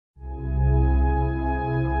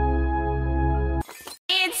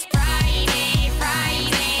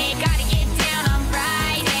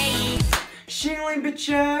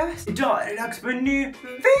bitches! Idag är det dags för en ny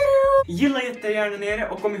video! Gilla jättegärna nere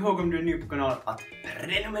och kom ihåg om du är ny på kanalen att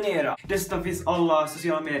prenumerera. Dessutom finns alla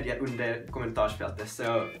sociala medier under kommentarsfältet,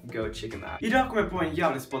 så go check them out. Idag kommer jag på en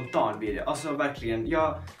jävligt spontan video, alltså verkligen,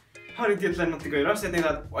 jag har inte egentligen något att göra så jag tänkte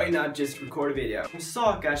att why not just record a video?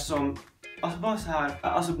 Saker som alltså bara så här,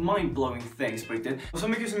 alltså mind-blowing things på riktigt. Och så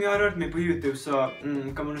mycket som jag har rört mig på YouTube så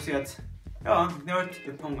kan man nog säga att ja, det har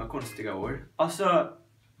varit många konstiga ord. Alltså,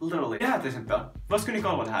 literally. Det här till exempel, vad skulle ni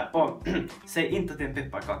kalla det här? Och säg inte att det är en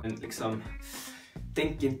pepparkaka, liksom.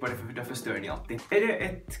 Tänk inte på det för då förstör ni alltid. Är det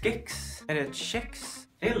ett kex? Är det ett Chex?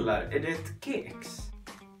 Eller är det ett kex?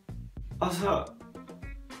 Alltså,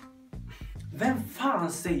 vem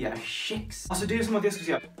fan säger Chex? Alltså det är som att jag skulle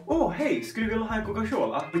säga, åh hej, skulle du vilja ha en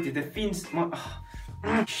Coca-Cola? Det finns,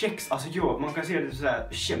 Chex, alltså jo, man kan säga det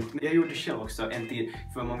såhär skämt. Jag gjorde det själv också en tid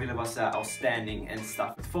för man ville vara såhär outstanding and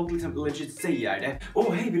stuff. Folk liksom legit säger det.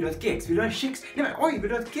 Åh hej, vill du ha ett kex? Vill du ha en Chex? Nej men oj, vill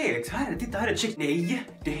du ha ett kex? Här, titta här är ett Chex. Nej,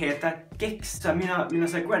 det heter kex. Så mina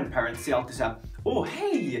såhär grandparents säger alltid såhär, åh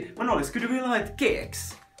hej, Manoli, skulle du vilja ha ett kex?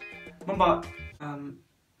 Man bara,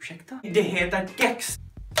 ursäkta? Det heter kex.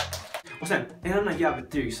 Och sen, en annan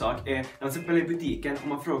jävligt dryg sak är när man sitter i butiken och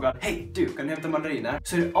man frågar, hej du, kan du hämta mandariner?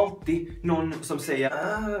 Så är det alltid någon som säger,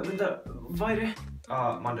 vänta, vad är det?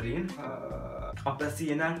 Mandarin,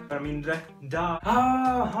 apelsiner, bara mindre,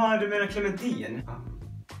 du menar clementin?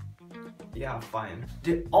 Ja, fine.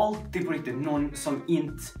 Det är alltid på riktigt någon som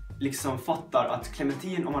inte liksom fattar att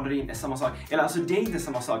clementin och mandarin är samma sak. Eller alltså det är inte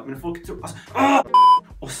samma sak, men folk tror, alltså,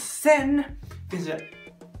 och sen finns det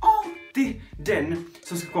alltid den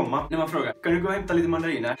som ska komma när man frågar, kan du gå och hämta lite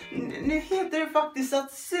mandariner? Nu heter det faktiskt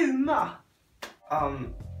Satsuma.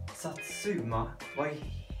 Satsuma? Vad i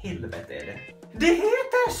helvete är det? Det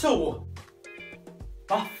heter så!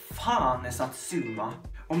 Vad fan är Satsuma?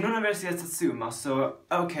 Om någon av er säger Satsuma så,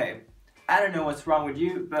 okej. I don't know what's wrong with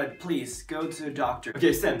you, but please go to a doctor.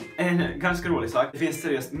 Okej, sen en ganska rolig sak. Det finns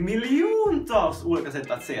seriöst miljontals olika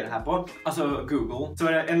sätt att se det här på. Alltså Google. Så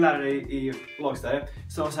är det en lärare i lågstadiet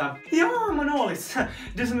som sa, ja Manolis,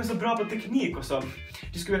 det som är så bra på teknik och så.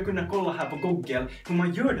 Du skulle kunna kolla här på Google hur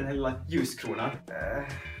man gör den här lilla ljuskronan.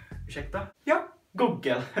 Ursäkta? Ja,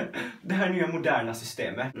 Google. Det här nya moderna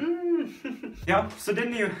systemet. Ja, så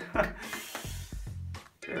den är ju...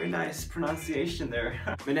 Very nice pronunciation there.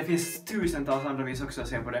 Men det finns tusentals andra vis också att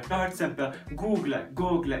se på det. Jag har till exempel Google.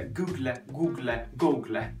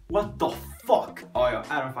 What the fuck? Ja,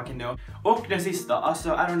 I don't fucking know. Och den sista, alltså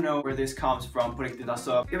I don't know where this comes from på riktigt.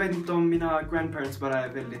 Alltså, jag vet inte om mina grandparents bara är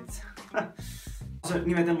väldigt... Alltså,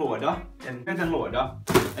 ni vet en låda.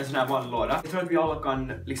 En sån här vanlig låda. Jag tror att vi alla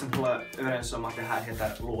kan liksom hålla överens om att det här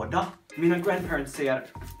heter låda. Mina grandparents säger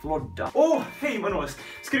lodda. Åh, hej Manolis!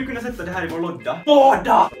 Ska du kunna sätta det här i vår lodda?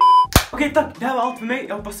 Låda! Okej, tack! Det här var allt för mig.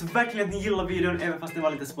 Jag hoppas verkligen att ni gillar videon, även fast den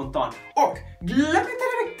var lite spontan. Och glöm inte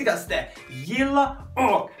det viktigaste! Gilla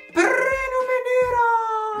och prenumerera!